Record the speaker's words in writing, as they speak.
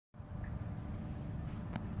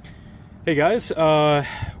Hey guys,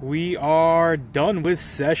 we are done with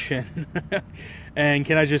session. And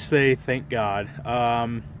can I just say thank God.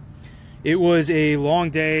 It was a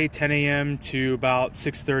long day, 10 a.m. to about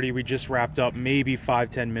 6:30. We just wrapped up maybe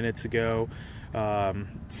 5-10 minutes ago.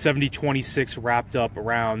 7026 wrapped up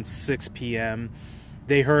around 6 p.m.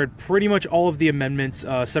 They heard pretty much all of the amendments.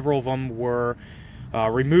 Several of them were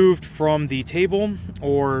removed from the table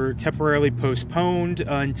or temporarily postponed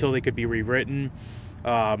until they could be rewritten.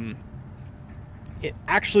 It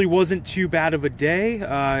actually wasn't too bad of a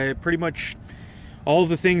day. Pretty much all of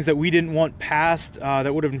the things that we didn't want passed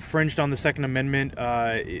that would have infringed on the Second Amendment,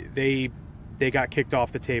 they got kicked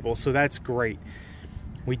off the table. So that's great.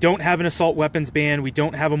 We don't have an assault weapons ban. We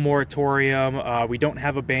don't have a moratorium. We don't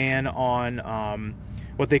have a ban on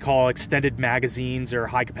what they call extended magazines or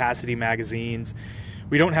high-capacity magazines.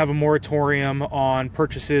 We don't have a moratorium on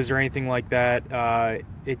purchases or anything like that.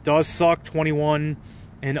 It does suck. 21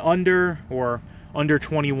 and under, or under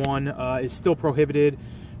 21, is still prohibited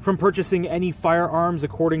from purchasing any firearms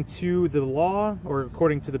according to the law or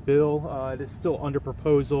according to the bill. It is still under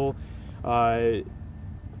proposal. We'll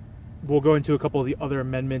go into a couple of the other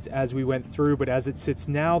amendments as we went through, but as it sits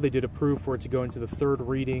now, they did approve for it to go into the third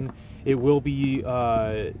reading. It will be,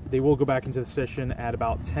 they will go back into the session at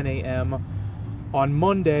about 10 a.m. on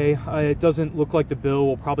Monday. It doesn't look like the bill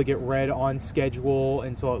will probably get read on schedule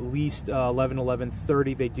until at least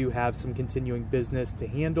 11:30. They do have some continuing business to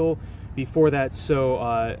handle before that,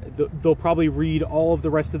 so they'll probably read all of the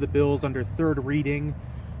rest of the bills under third reading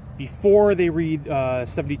before they read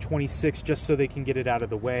 7026, just so they can get it out of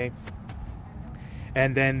the way.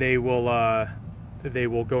 And then they will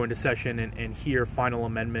go into session and hear final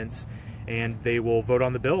amendments, and they will vote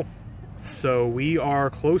on the bill. So we are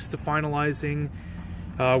close to finalizing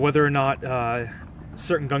whether or not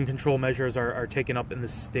certain gun control measures are taken up in the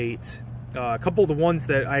state. A couple of the ones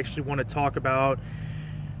that I actually want to talk about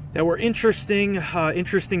that were interesting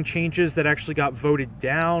changes that actually got voted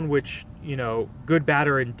down, which, you know, good, bad,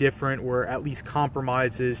 or indifferent, were at least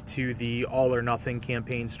compromises to the all or nothing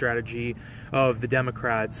campaign strategy of the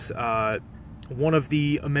Democrats. One of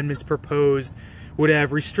the amendments proposed would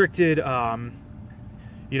have restricted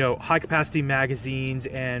high-capacity magazines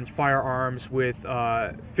and firearms with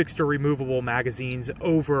fixed or removable magazines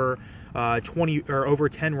over 20 or over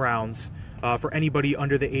 10 rounds for anybody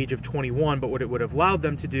under the age of 21. But what it would have allowed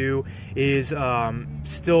them to do is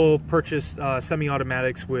still purchase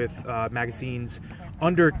semi-automatics with magazines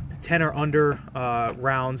under 10 or under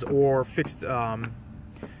rounds, or fixed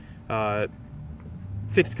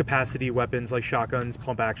capacity weapons like shotguns,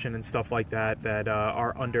 pump action, and stuff like that that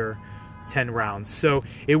are under 10 rounds. So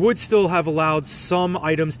it would still have allowed some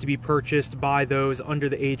items to be purchased by those under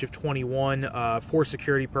the age of 21 for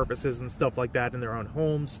security purposes and stuff like that in their own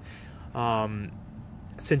homes.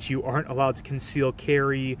 Since you aren't allowed to conceal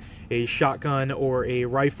carry a shotgun or a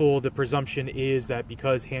rifle, the presumption is that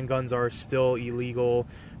because handguns are still illegal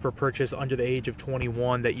for purchase under the age of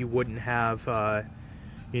 21, that you wouldn't have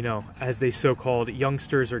as they so-called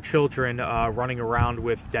youngsters or children running around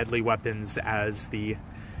with deadly weapons, as the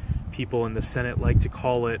people in the Senate like to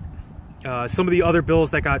call it. Some of the other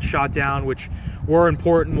bills that got shot down, which were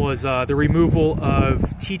important, was the removal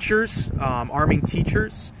of teachers, arming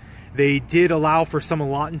teachers. They did allow for some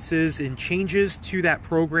allowances and changes to that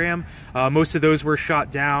program. Most of those were shot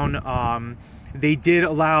down. They did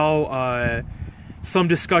allow some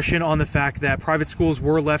discussion on the fact that private schools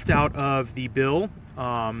were left out of the bill.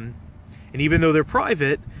 And even though they're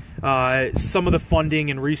private, some of the funding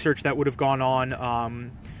and research that would have gone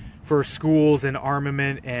on for schools and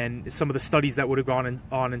armament, and some of the studies that would have gone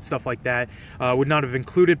on and stuff like that, would not have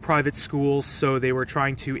included private schools. So they were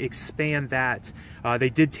trying to expand that. They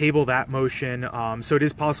did table that motion. So it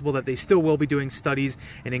is possible that they still will be doing studies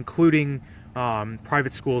and including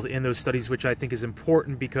private schools in those studies, which I think is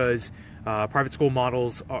important, because private school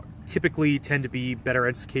models typically tend to be better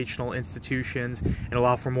educational institutions and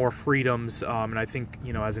allow for more freedoms. And I think,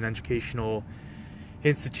 as an educational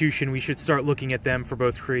institution, we should start looking at them for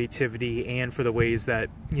both creativity and for the ways that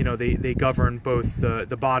they govern both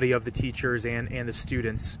the body of the teachers and the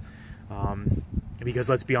students, because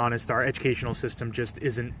let's be honest, our educational system just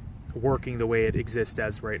isn't working the way it exists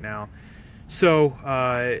as right now. So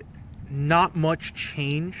not much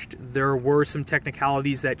changed. There were some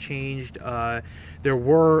technicalities that changed. There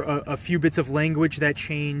were a few bits of language that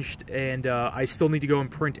changed, and I still need to go and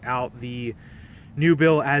print out the new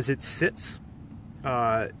bill as it sits.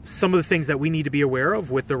 Some of the things that we need to be aware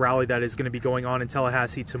of with the rally that is going to be going on in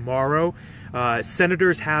Tallahassee tomorrow.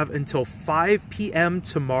 Senators have until 5 p.m.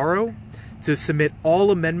 tomorrow to submit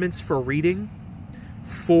all amendments for reading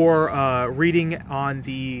on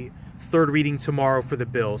the third reading tomorrow for the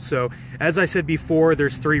bill. So as I said before,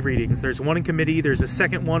 there's 3 readings. There's one in committee, there's a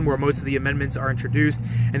second one where most of the amendments are introduced,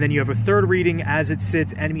 and then you have a third reading as it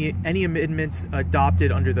sits. Any amendments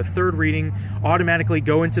adopted under the third reading automatically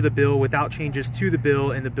go into the bill without changes to the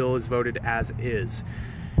bill, and the bill is voted as is.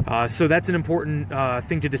 So that's an important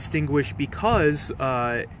thing to distinguish, because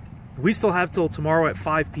we still have till tomorrow at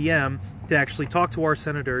 5 p.m. to actually talk to our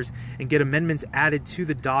senators and get amendments added to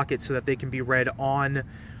the docket so that they can be read on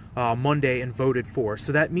Monday and voted for.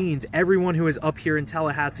 So that means everyone who is up here in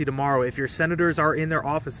Tallahassee tomorrow, if your senators are in their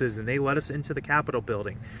offices and they let us into the Capitol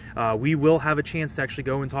building, we will have a chance to actually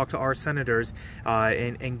go and talk to our senators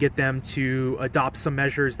and get them to adopt some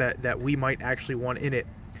measures that we might actually want in it.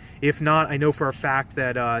 If not, I know for a fact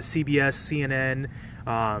that CBS, CNN,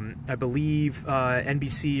 I believe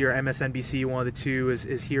NBC or MSNBC, one of the two,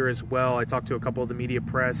 is here as well. I talked to a couple of the media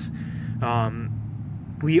press.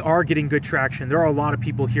 We are getting good traction. There are a lot of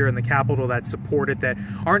people here in the Capitol that support it that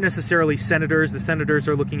aren't necessarily senators. The senators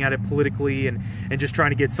are looking at it politically and just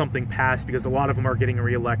trying to get something passed, because a lot of them are getting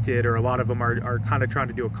reelected, or a lot of them are kind of trying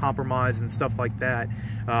to do a compromise and stuff like that.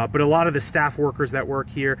 But a lot of the staff workers that work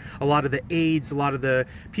here, a lot of the aides, a lot of the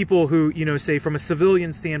people who, you know, say from a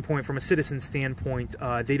civilian standpoint, from a citizen standpoint,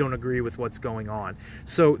 they don't agree with what's going on.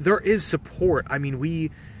 So there is support. I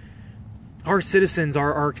mean, our citizens,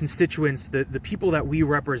 our constituents, the people that we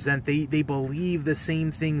represent, they believe the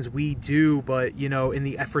same things we do, but, you know, in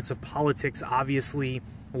the efforts of politics, obviously,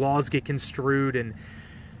 laws get construed and,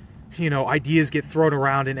 you know, ideas get thrown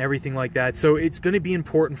around and everything like that. So it's going to be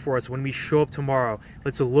important for us when we show up tomorrow.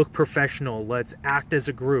 Let's look professional. Let's act as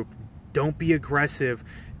a group. Don't be aggressive.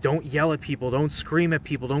 Don't yell at people. Don't scream at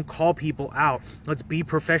people. Don't call people out. Let's be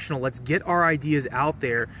professional. Let's get our ideas out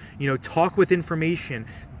there. You know, talk with information.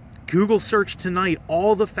 Google search tonight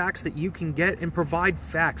all the facts that you can get and provide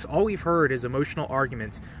facts. All we've heard is emotional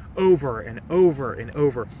arguments over and over and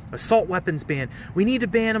over. Assault weapons ban. We need to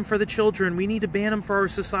ban them for the children. We need to ban them for our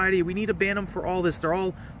society. We need to ban them for all this. They're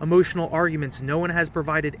all emotional arguments. No one has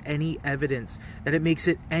provided any evidence that it makes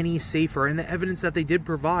it any safer. And the evidence that they did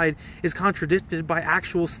provide is contradicted by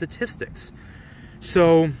actual statistics.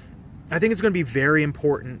 So I think it's going to be very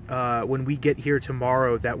important when we get here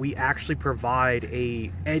tomorrow that we actually provide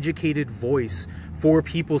a educated voice for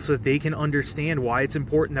people so that they can understand why it's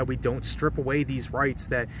important that we don't strip away these rights,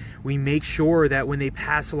 that we make sure that when they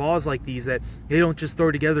pass laws like these, that they don't just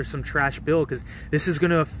throw together some trash bill, because this is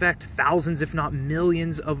going to affect thousands, if not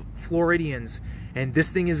millions, of Floridians, and this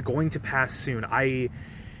thing is going to pass soon.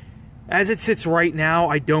 As it sits right now,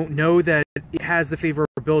 I don't know that it has the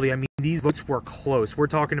favorability. I mean, these votes were close. We're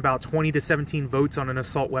talking about 20 to 17 votes on an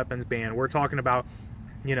assault weapons ban. We're talking about,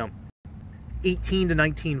 you know, 18 to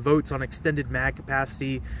 19 votes on extended mag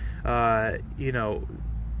capacity,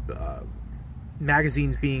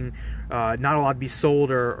 magazines being not allowed to be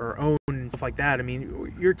sold or owned and stuff like that. I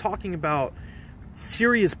mean, you're talking about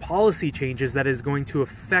serious policy changes that is going to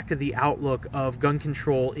affect the outlook of gun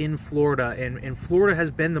control in Florida, and Florida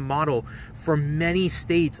has been the model for many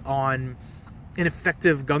states on an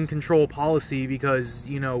effective gun control policy, because,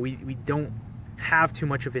 you know, we don't have too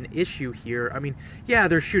much of an issue here. I mean, yeah,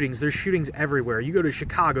 there's shootings everywhere. You go to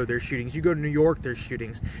Chicago, there's shootings. You go to New York, there's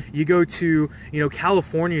shootings. You go to, you know,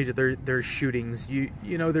 California, there's shootings. You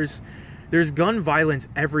know, there's gun violence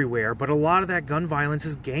everywhere, but a lot of that gun violence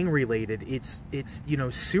is gang related. It's you know,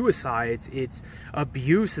 suicides, it's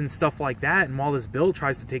abuse and stuff like that. And while this bill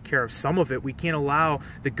tries to take care of some of it, we can't allow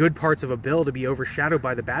the good parts of a bill to be overshadowed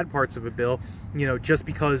by the bad parts of a bill, you know, just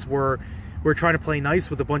because we're trying to play nice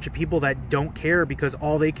with a bunch of people that don't care, because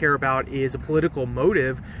all they care about is a political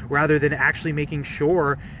motive, rather than actually making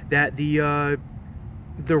sure that the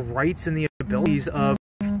rights and the abilities of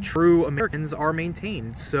true Americans are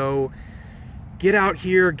maintained. So get out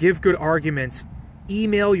here, give good arguments,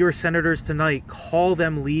 email your senators tonight, call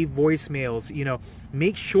them, leave voicemails, you know,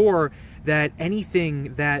 make sure that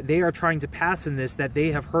anything that they are trying to pass in this, that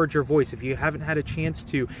they have heard your voice. If you haven't had a chance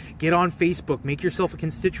to, get on Facebook, make yourself a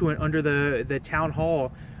constituent under the town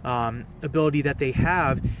hall ability that they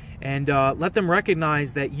have, and let them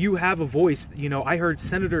recognize that you have a voice. You know, I heard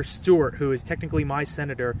Senator Stewart, who is technically my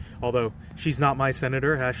senator, although she's not my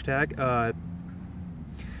senator, hashtag,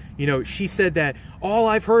 you know, she said that all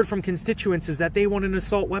I've heard from constituents is that they want an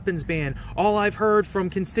assault weapons ban. All I've heard from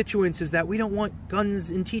constituents is that we don't want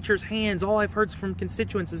guns in teachers' hands. All I've heard from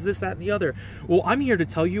constituents is this, that, and the other. Well, I'm here to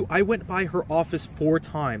tell you, I went by her office 4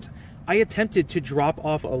 times. I attempted to drop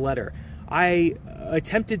off a letter. I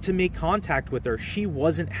attempted to make contact with her. She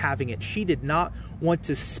wasn't having it. She did not want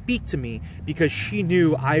to speak to me because she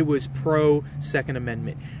knew I was pro Second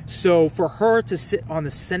Amendment. So for her to sit on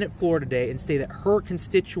the Senate floor today and say that her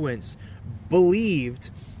constituents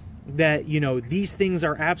believed that, you know, these things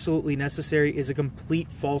are absolutely necessary is a complete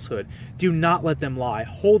falsehood. Do not let them lie.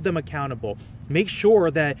 Hold them accountable. Make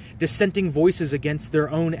sure that dissenting voices against their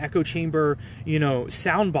own echo chamber, you know,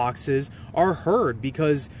 sound boxes are heard,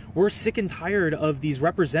 because we're sick and tired of these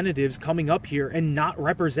representatives coming up here and not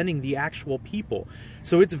representing the actual people.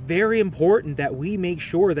 So it's very important that we make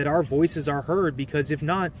sure that our voices are heard, because if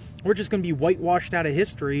not, we're just going to be whitewashed out of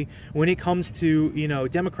history when it comes to, you know,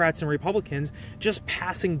 Democrats and Republicans just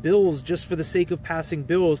passing bills just for the sake of passing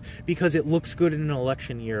bills because it looks good in an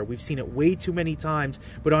election year. We've seen it way too many times,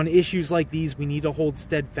 but on issues like these, we need to hold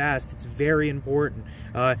steadfast. It's very important.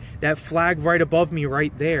 That flag right above me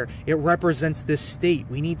right there, it represents this state.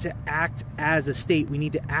 We need to act as a state. We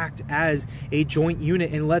need to act as a joint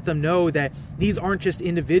unit and let them know that these aren't just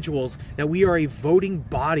individuals, that we are a voting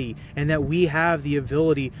body and that we have the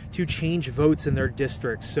ability to change votes in their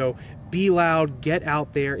districts. So be loud, get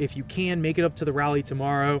out there. If you can, make it up to the rally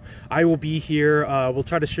tomorrow. I will be here. We'll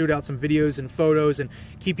try to shoot out some videos and photos and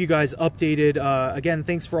keep you guys updated. Again,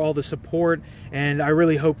 thanks for all the support, and I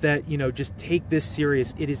really hope that, you know, just take this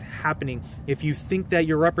serious. It is happening. If you think that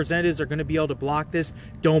your representatives are going to be able to block this,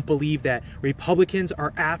 don't believe that. Republicans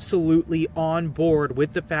are absolutely on board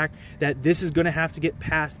with the fact that this is going to have to get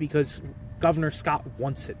passed because Governor Scott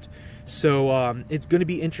wants it. So it's going to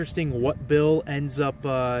be interesting what bill ends up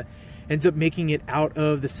making it out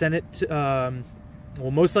of the Senate,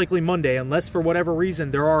 well, most likely Monday, unless for whatever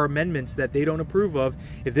reason there are amendments that they don't approve of.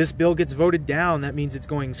 If this bill gets voted down, that means it's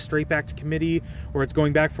going straight back to committee, or it's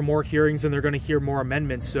going back for more hearings and they're going to hear more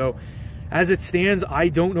amendments. So as it stands, I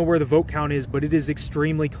don't know where the vote count is, but it is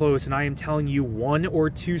extremely close, and I am telling you, 1 or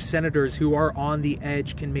 2 senators who are on the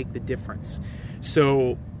edge can make the difference.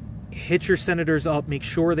 So hit your senators up, make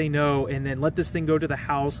sure they know, and then let this thing go to the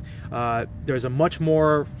House. There's a much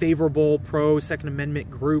more favorable pro-Second Amendment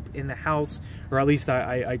group in the House, or at least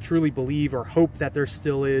I truly believe or hope that there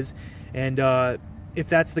still is. And if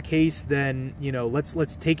that's the case, then, you know,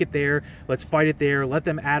 let's take it there, let's fight it there, let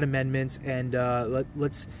them add amendments, and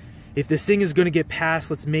let's. If this thing is going to get passed,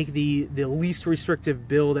 let's make the least restrictive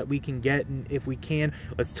bill that we can get, and if we can,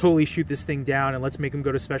 let's totally shoot this thing down and let's make them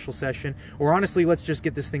go to special session. Or honestly, let's just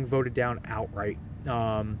get this thing voted down outright.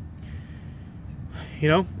 You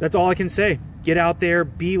know, that's all I can say. Get out there,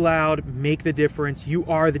 be loud, make the difference. You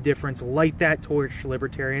are the difference. Light that torch,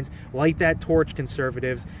 Libertarians. Light that torch,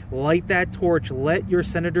 Conservatives. Light that torch. Let your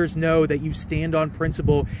senators know that you stand on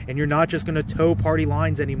principle and you're not just going to toe party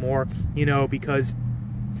lines anymore, you know, because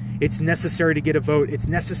it's necessary to get a vote. It's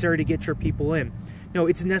necessary to get your people in. No,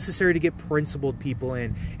 it's necessary to get principled people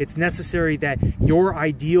in. It's necessary that your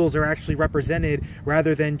ideals are actually represented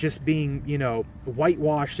rather than just being, you know,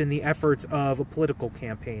 whitewashed in the efforts of a political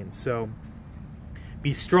campaign. So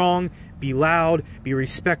be strong, be loud, be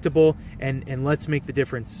respectable, and let's make the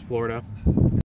difference, Florida.